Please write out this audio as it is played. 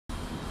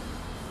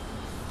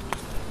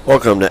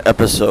Welcome to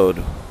episode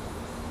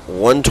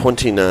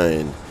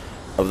 129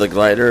 of the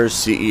Glider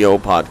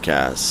CEO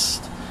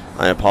podcast.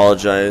 I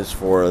apologize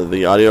for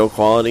the audio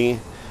quality.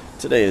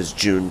 Today is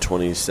June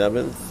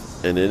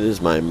 27th, and it is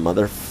my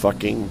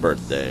motherfucking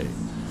birthday.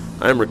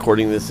 I'm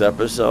recording this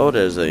episode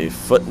as a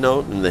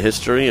footnote in the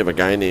history of a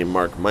guy named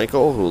Mark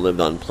Michael who lived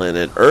on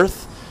planet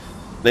Earth,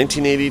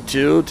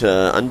 1982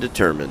 to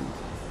undetermined.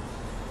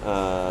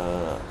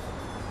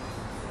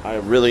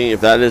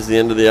 If that is the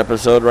end of the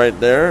episode right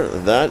there,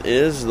 that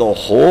is the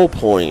whole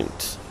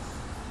point.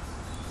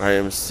 I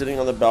am sitting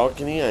on the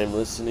balcony. I am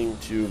listening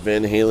to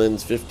Van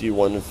Halen's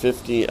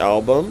 5150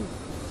 album.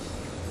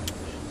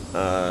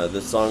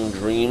 The song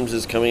Dreams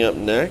is coming up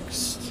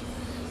next.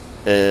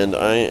 And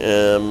I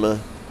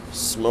am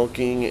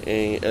smoking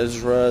a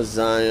Ezra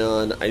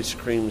Zion ice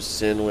cream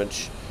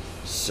sandwich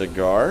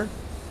cigar.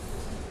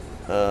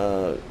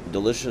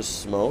 Delicious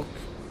smoke.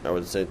 I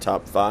would say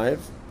top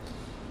 5.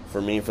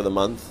 For me for the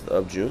month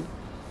of June.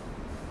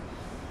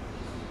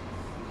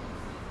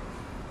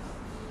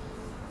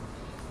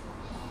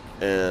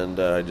 And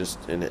I just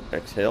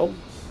exhaled.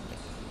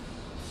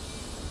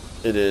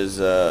 It is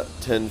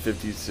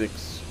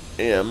 10:56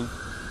 a.m.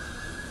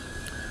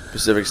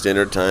 Pacific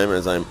Standard Time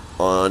as I'm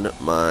on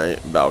my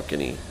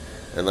balcony.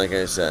 And like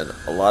I said,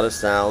 a lot of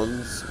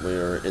sounds.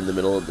 We're in the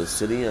middle of the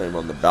city. I'm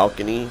on the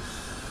balcony.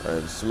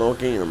 I'm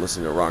smoking. I'm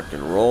listening to rock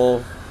and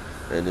roll.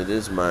 And it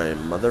is my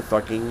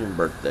motherfucking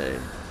birthday.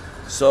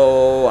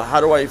 So, how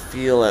do I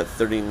feel at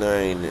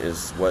 39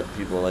 is what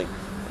people are like.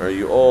 Are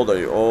you old? Are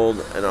you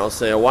old? And I'll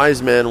say a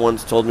wise man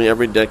once told me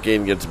every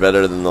decade gets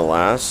better than the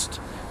last.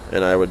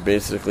 And I would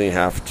basically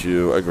have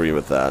to agree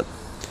with that.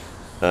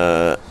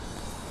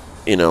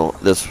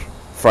 This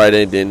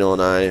Friday, Daniel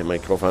and I, my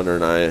co-founder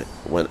and I,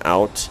 went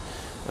out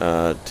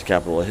to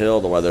Capitol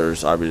Hill. The weather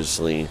is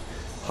obviously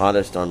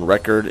hottest on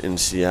record in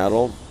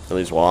Seattle, at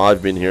least while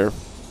I've been here.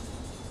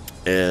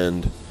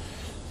 And,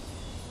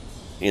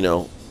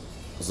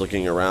 was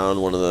looking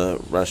around one of the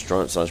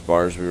restaurants /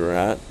 bars we were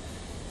at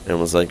and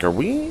was like, are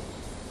we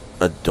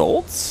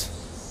adults?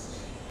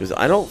 Because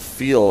I don't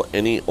feel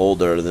any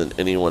older than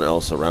anyone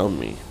else around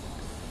me.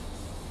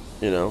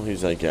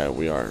 He's like, yeah,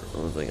 we are. I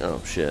was like, oh,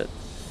 shit.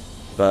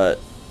 But,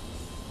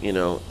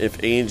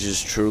 if age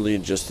is truly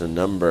just a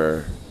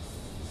number,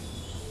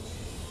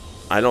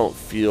 I don't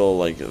feel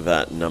like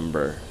that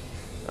number.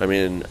 I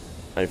mean,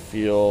 I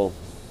feel...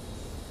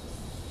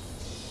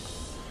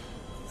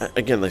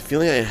 Again, the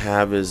feeling I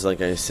have is, like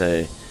I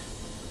say,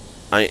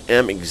 I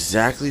am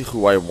exactly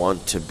who I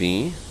want to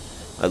be.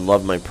 I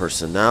love my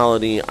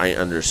personality. I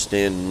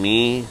understand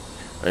me.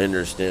 I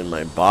understand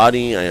my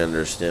body. I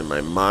understand my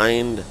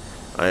mind.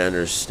 I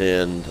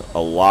understand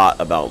a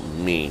lot about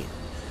me.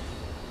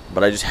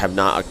 But I just have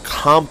not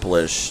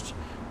accomplished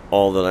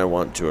all that I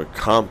want to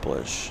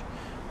accomplish.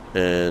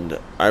 And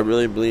I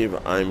really believe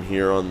I'm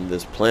here on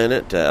this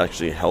planet to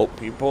actually help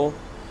people.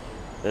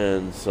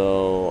 And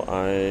so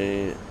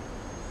I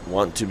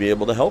want to be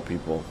able to help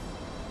people,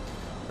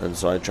 and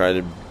so I try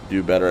to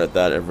do better at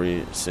that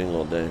every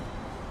single day.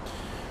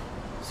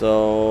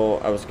 So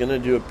I was gonna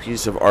do a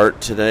piece of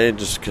art today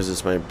just because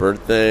it's my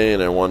birthday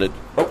and I wanted...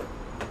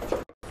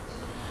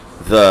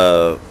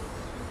 the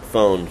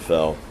phone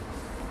fell.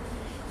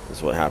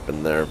 That's what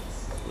happened there.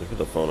 We put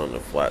the phone on a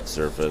flat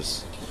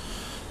surface.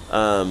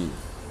 Wanted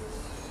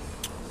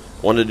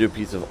to do a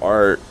piece of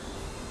art,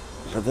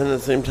 but then at the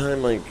same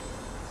time,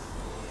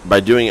 by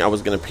doing it, I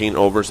was going to paint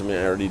over something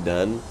I already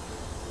done.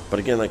 But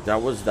again,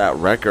 that was that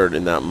record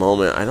in that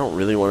moment. I don't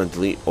really want to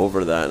delete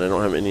over that, and I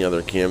don't have any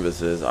other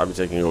canvases.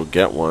 Obviously, I can go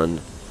get one.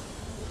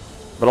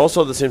 But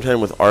also at the same time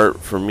with art,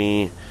 for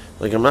me,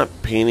 I'm not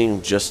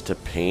painting just to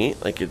paint.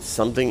 It's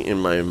something in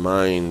my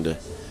mind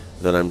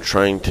that I'm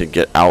trying to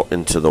get out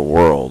into the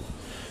world.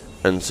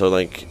 And so,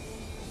 I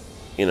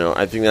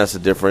think that's the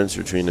difference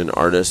between an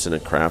artist and a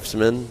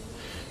craftsman,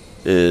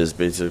 is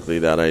basically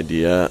that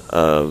idea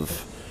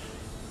of...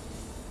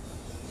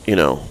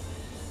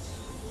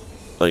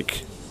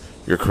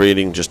 you're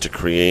creating just to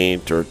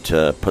create or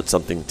to put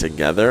something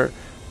together.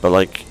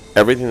 But,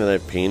 everything that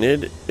I've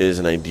painted is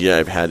an idea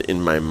I've had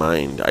in my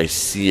mind. I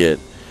see it.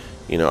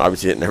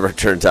 Obviously it never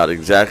turns out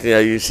exactly how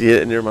you see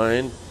it in your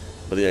mind.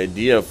 But the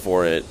idea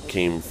for it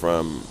came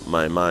from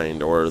my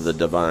mind or the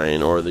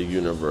divine or the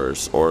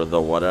universe or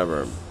the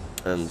whatever.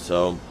 And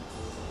so,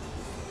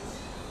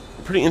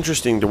 pretty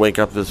interesting to wake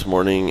up this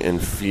morning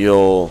and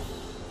feel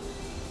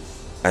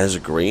as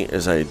great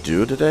as I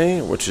do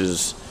today, which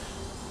is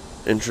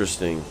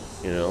interesting,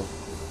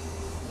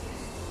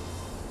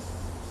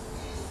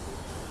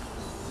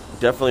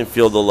 Definitely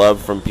feel the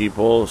love from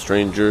people,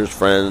 strangers,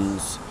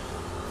 friends,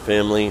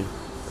 family.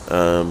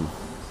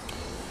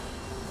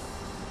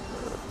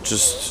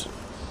 Just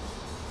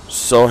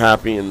so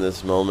happy in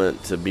this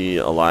moment to be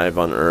alive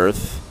on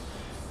Earth.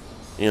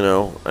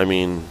 I'll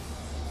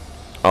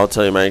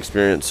tell you, my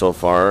experience so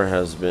far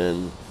has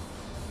been,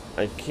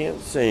 I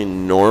can't say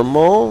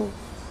normal,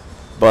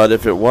 but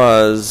if it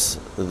was,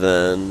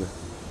 then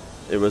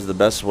it was the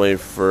best way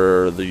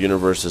for the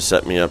universe to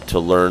set me up to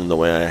learn the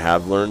way I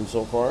have learned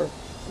so far,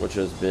 which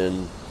has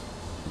been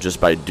just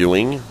by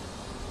doing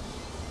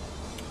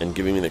and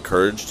giving me the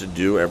courage to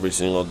do every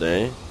single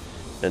day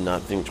and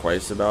not think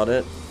twice about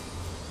it,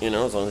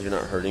 as long as you're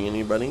not hurting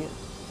anybody.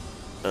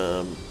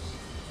 I'm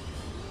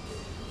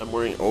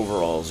wearing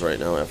overalls right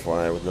now,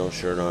 FYI, with no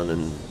shirt on,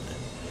 and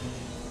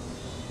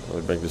I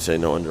would beg to say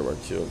no underwear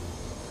too.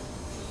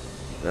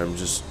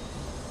 And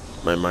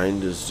my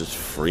mind is just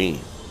free.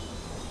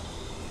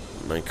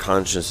 My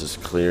conscience is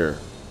clear.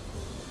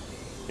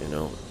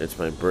 It's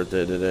my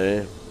birthday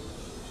today,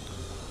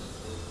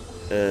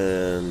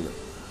 and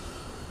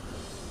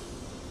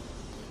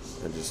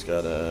I just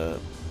got a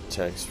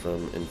text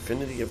from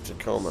Infinity of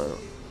Tacoma,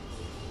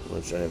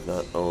 which I have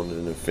not owned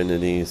an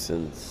Infinity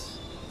since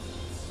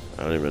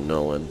I don't even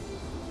know when,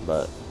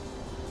 but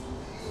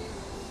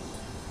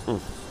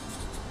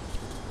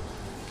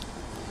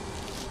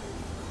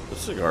the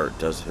cigar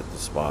does hit the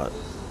spot.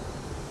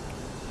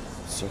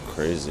 It's so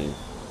crazy.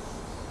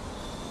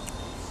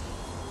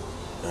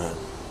 God.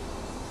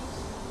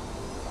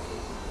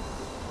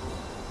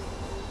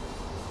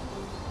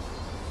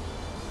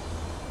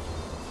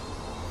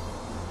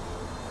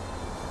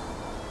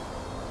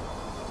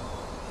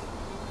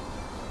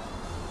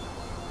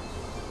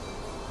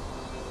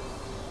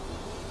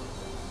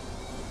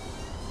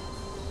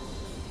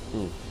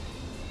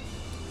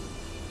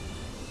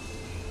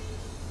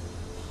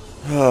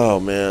 Oh,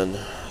 man.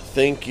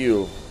 Thank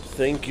you.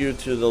 Thank you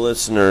to the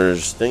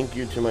listeners. Thank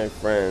you to my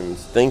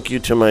friends. Thank you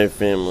to my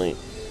family.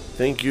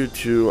 Thank you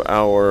to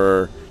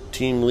our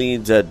team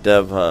leads at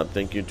DevHub.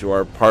 Thank you to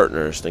our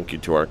partners. Thank you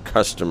to our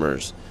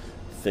customers.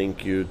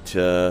 Thank you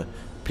to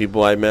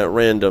people I met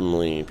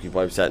randomly,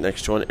 people I've sat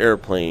next to on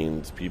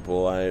airplanes,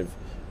 people I've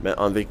met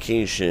on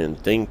vacation.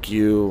 Thank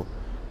you.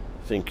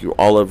 Thank you,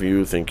 all of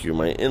you. Thank you,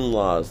 my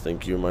in-laws.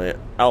 Thank you, my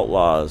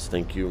outlaws.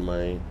 Thank you,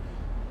 my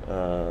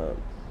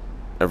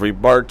every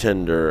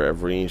bartender,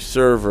 every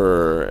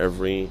server,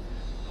 every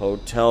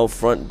hotel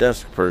front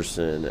desk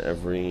person,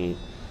 every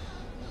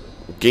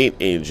gate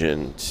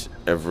agent,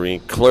 every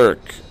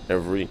clerk,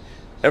 every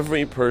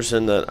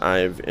person that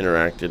I've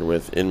interacted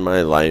with in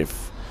my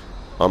life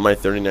on my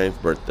 39th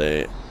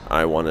birthday.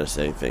 I want to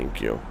say thank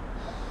you.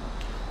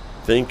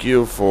 Thank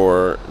you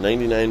for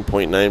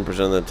 99.9%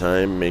 of the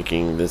time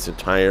making this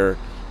entire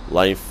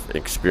life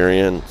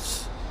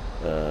experience,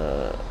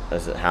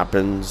 as it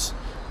happens,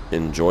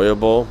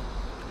 enjoyable.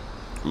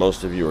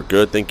 Most of you are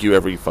good. Thank you,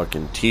 every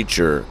fucking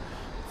teacher.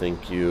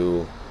 Thank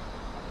you.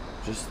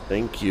 Just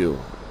thank you.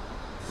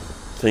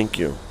 Thank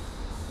you.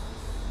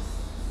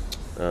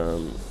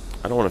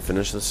 I don't want to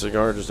finish this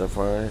cigar, just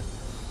FYI,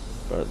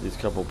 but these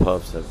couple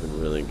puffs have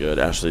been really good.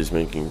 Ashley's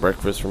making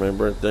breakfast for my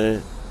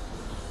birthday,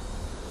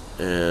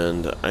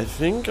 and I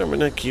think I'm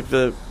going to keep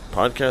the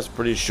podcast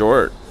pretty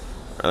short.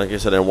 Like I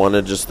said, I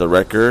wanted just the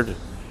record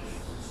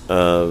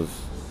of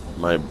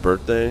my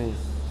birthday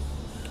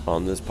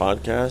on this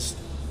podcast,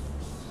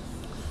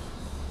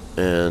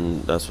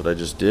 and that's what I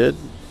just did.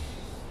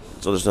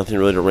 So there's nothing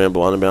really to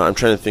ramble on about. I'm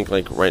trying to think,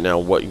 like, right now,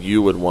 what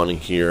you would want to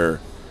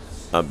hear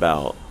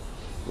about.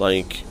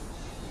 Like,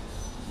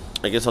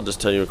 I guess I'll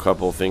just tell you a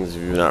couple of things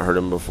if you've not heard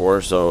them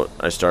before. So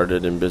I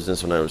started in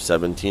business when I was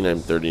 17. I'm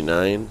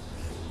 39.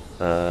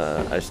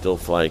 I still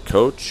fly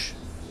coach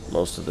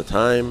most of the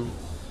time.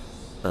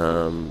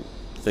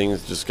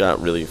 Things just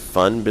got really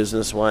fun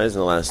business-wise in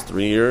the last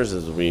 3 years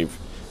as we've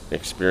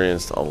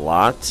experienced a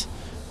lot.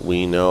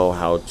 We know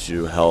how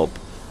to help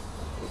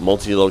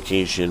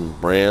multi-location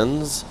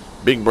brands,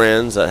 big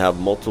brands that have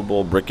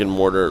multiple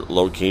brick-and-mortar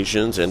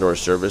locations and or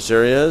service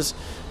areas,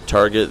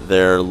 target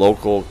their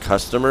local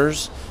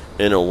customers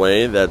in a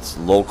way that's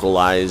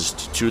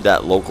localized to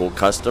that local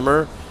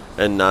customer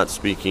and not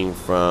speaking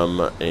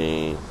from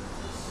a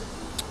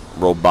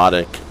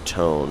robotic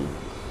tone.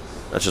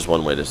 That's just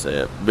one way to say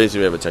it. Basically,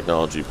 we have a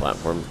technology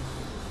platform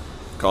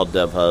called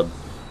DevHub.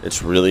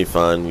 It's really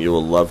fun. You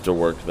will love to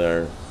work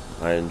there.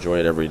 I enjoy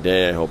it every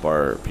day. I hope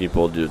our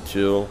people do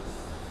too.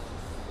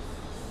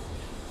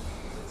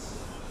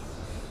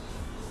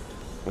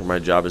 My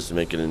job is to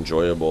make it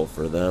enjoyable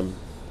for them.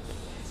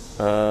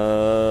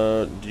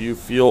 Do you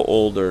feel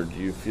older? Do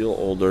you feel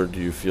older?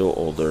 Do you feel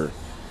older?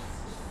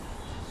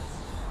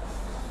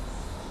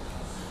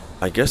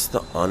 I guess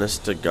the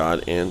honest to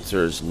God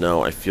answer is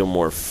no. I feel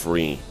more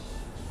free.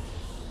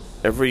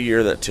 Every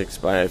year that ticks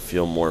by, I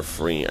feel more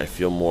free. I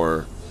feel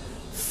more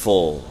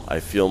full.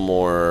 I feel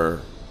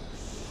more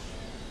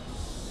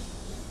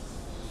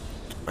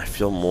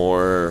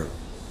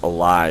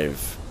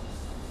alive.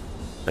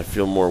 I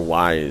feel more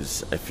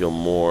wise. I feel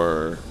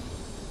more,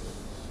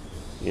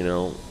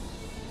 the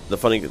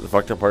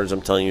fucked up part is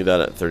I'm telling you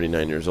that at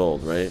 39 years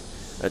old, right?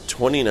 At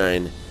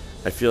 29,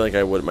 I feel like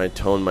my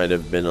tone might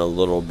have been a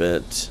little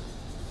bit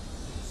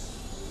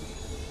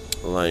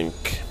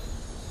like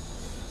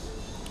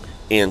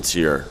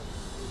antsier,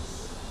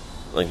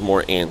 like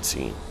more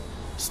antsy.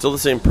 Still the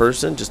same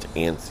person, just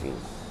antsy.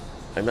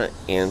 I'm not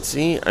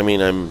antsy. I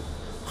mean, I'm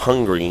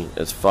hungry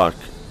as fuck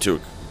to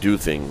do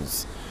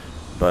things,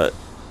 but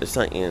it's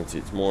not antsy.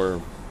 It's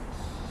more,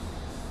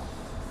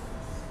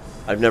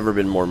 I've never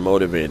been more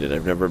motivated.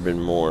 I've never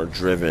been more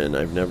driven.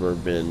 I've never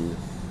been,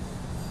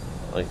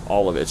 like,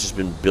 all of it. It's just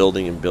been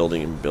building and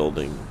building and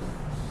building.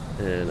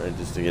 And I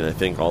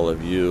thank all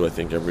of you. I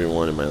thank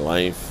everyone in my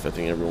life. I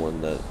thank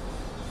everyone that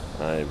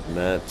I've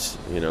met,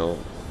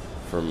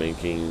 for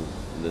making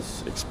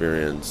this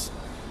experience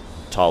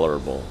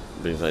tolerable,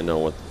 because I know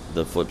what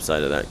the flip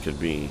side of that could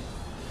be,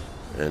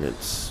 and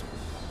it's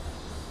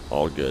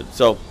all good.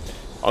 So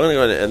I'm gonna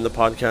go ahead and end the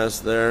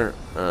podcast there,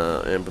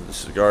 and put the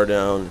cigar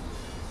down.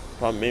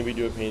 Probably maybe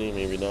do a painting,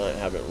 maybe not. I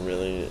haven't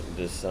really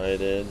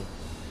decided.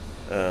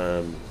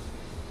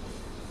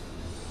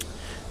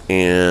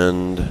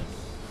 And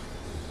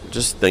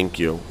just thank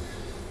you.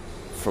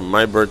 On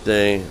my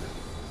birthday,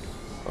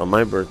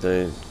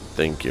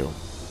 thank you.